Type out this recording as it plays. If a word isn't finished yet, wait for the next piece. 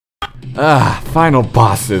Final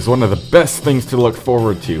bosses, one of the best things to look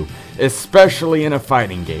forward to, especially in a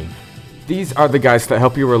fighting game. These are the guys that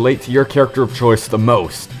help you relate to your character of choice the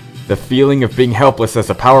most. The feeling of being helpless as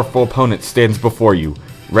a powerful opponent stands before you,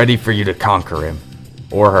 ready for you to conquer him.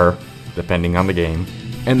 Or her, depending on the game.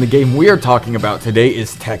 And the game we are talking about today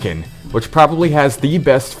is Tekken, which probably has the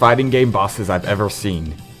best fighting game bosses I've ever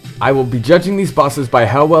seen. I will be judging these bosses by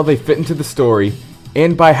how well they fit into the story,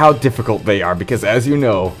 and by how difficult they are, because as you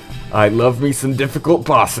know, I love me some difficult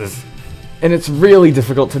bosses. And it's really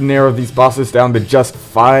difficult to narrow these bosses down to just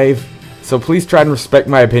 5, so please try and respect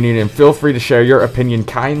my opinion and feel free to share your opinion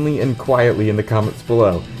kindly and quietly in the comments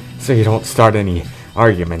below, so you don't start any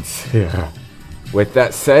arguments. With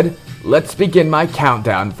that said, let's begin my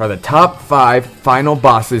countdown for the top 5 final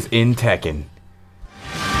bosses in Tekken.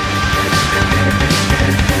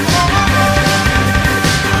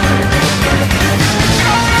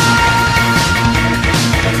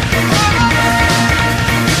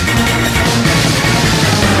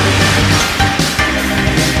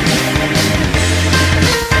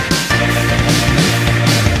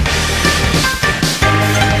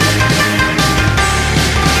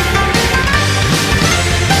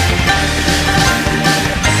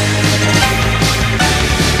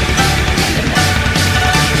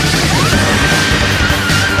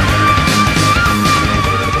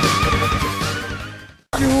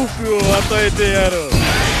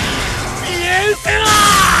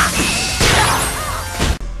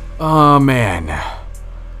 Oh man,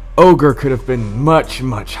 Ogre could have been much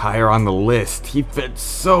higher on the list. He fit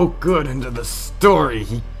so good into the story.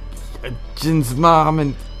 Jin's mom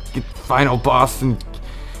and final boss and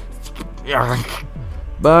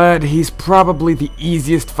but he's probably the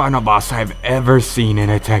easiest final boss I've ever seen in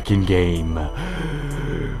a Tekken game.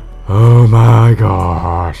 Oh my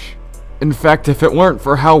gosh. In fact, if it weren't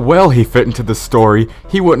for how well he fit into the story,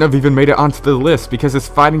 he wouldn't have even made it onto the list because his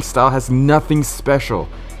fighting style has nothing special.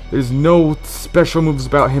 There's no special moves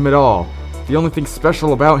about him at all. The only thing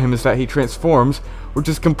special about him is that he transforms, which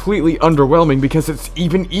is completely underwhelming because it's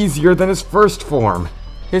even easier than his first form.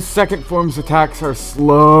 His second form's attacks are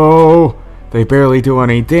slow, they barely do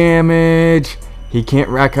any damage, he can't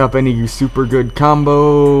rack up any super good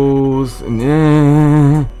combos,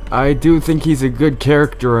 I do think he's a good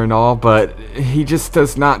character and all, but he just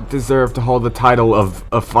does not deserve to hold the title of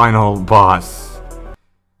a final boss.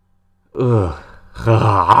 Ugh.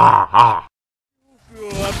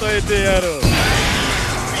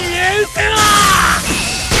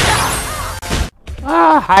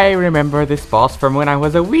 I remember this boss from when I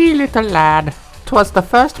was a wee little lad. 'Twas the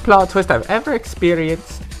first plot twist I've ever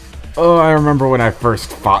experienced. Oh, I remember when I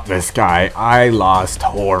first fought this guy, I lost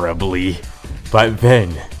horribly. But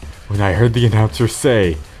then, when I heard the announcer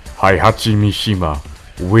say, Heihachi Mishima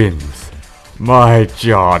wins, my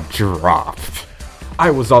jaw dropped.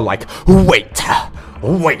 I was all like, wait,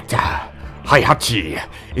 Heihachi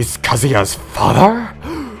is Kazuya's father?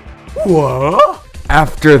 What?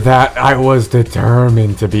 After that, I was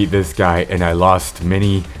determined to beat this guy, and I lost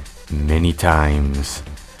many times.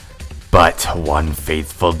 But one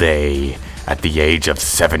faithful day, at the age of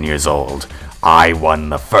 7 years old, I won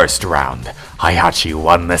the first round, Heihachi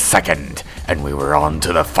won the second, and we were on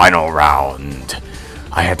to the final round.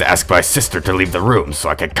 I had to ask my sister to leave the room so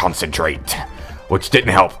I could concentrate, which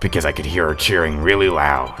didn't help because I could hear her cheering really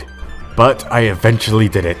loud. But I eventually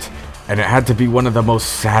did it, and it had to be one of the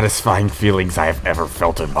most satisfying feelings I have ever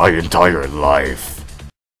felt in my entire life.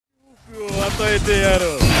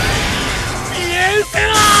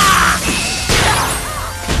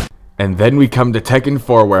 And then we come to Tekken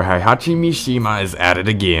 4 where Heihachi Mishima is at it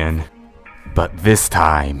again. But this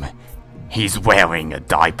time, he's wearing a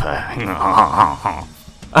diaper.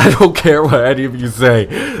 I don't care what any of you say,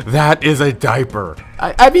 that is a diaper.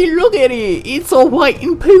 I mean, look at it, it's all white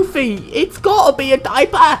and poofy, it's gotta be a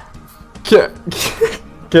diaper. Can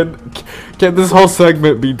this whole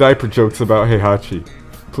segment be diaper jokes about Heihachi?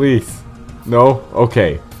 Please. No?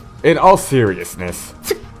 Okay. In all seriousness.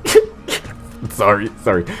 Sorry.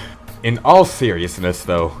 In all seriousness,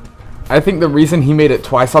 though, I think the reason he made it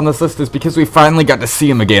twice on this list is because we finally got to see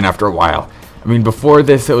him again after a while. I mean, before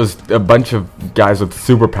this, it was a bunch of guys with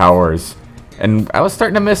superpowers, and I was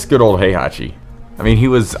starting to miss good old Heihachi. I mean, he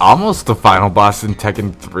was almost the final boss in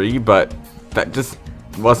Tekken 3, but that just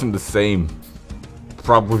wasn't the same.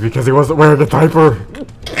 Probably because he wasn't wearing a diaper.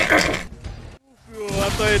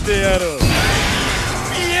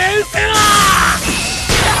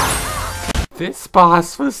 This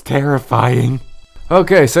boss was terrifying.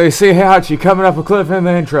 Okay, so you see Heihachi coming up a cliff in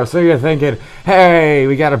the intro, so you're thinking, hey,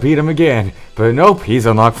 we gotta beat him again. But nope, he's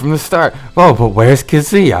unlocked from the start. Oh, but where's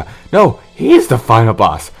Kazuya? No, he's the final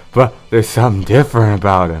boss. but there's something different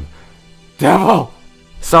about him. Devil!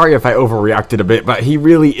 Sorry if I overreacted a bit, but he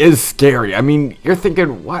really is scary. I mean, you're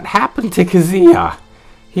thinking, what happened to Kazuya?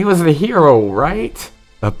 He was the hero, right?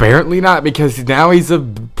 Apparently not, because now he's a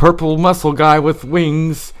purple muscle guy with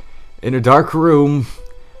wings in a dark room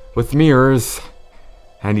with mirrors,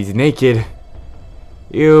 and he's naked.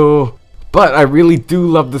 Ew. But I really do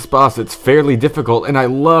love this boss. It's fairly difficult, and I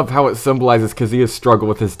love how it symbolizes Kazuya's struggle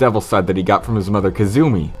with his devil side that he got from his mother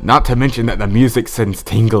Kazumi. Not to mention that the music sends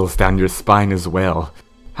tingles down your spine as well.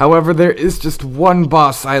 However, there is just one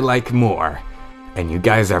boss I like more. And you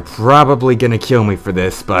guys are probably gonna kill me for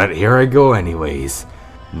this, but here I go anyways.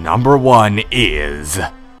 Number 1 is...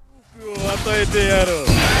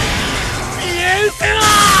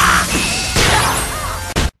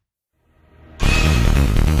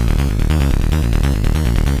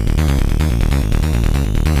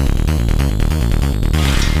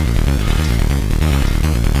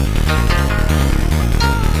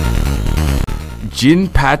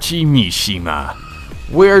 Jinpachi Mishima.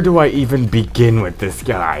 Where do I even begin with this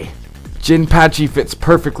guy? Jinpachi fits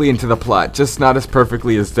perfectly into the plot, just not as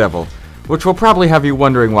perfectly as Devil, which will probably have you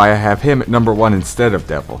wondering why I have him at number 1 instead of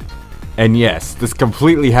Devil. And yes, this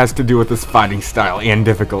completely has to do with his fighting style and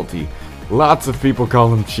difficulty. Lots of people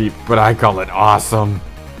call him cheap, but I call it awesome.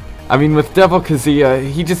 I mean, with Devil Kazuya,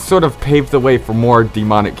 he just sort of paved the way for more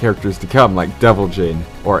demonic characters to come, like Devil Jin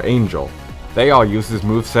or Angel. They all use his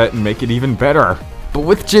moveset and make it even better. But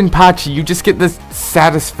with Jinpachi, you just get this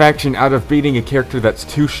satisfaction out of beating a character that's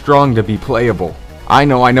too strong to be playable. I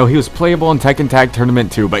know, he was playable in Tekken Tag Tournament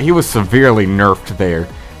 2, but he was severely nerfed there.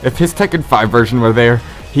 If his Tekken 5 version were there,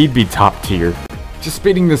 he'd be top tier. Just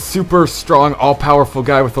beating this super strong, all-powerful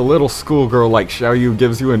guy with a little schoolgirl like Xiaoyu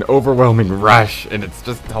gives you an overwhelming rush, and it's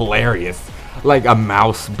just hilarious. Like a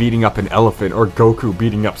mouse beating up an elephant or Goku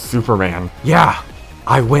beating up Superman. Yeah,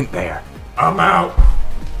 I went there. I'm out.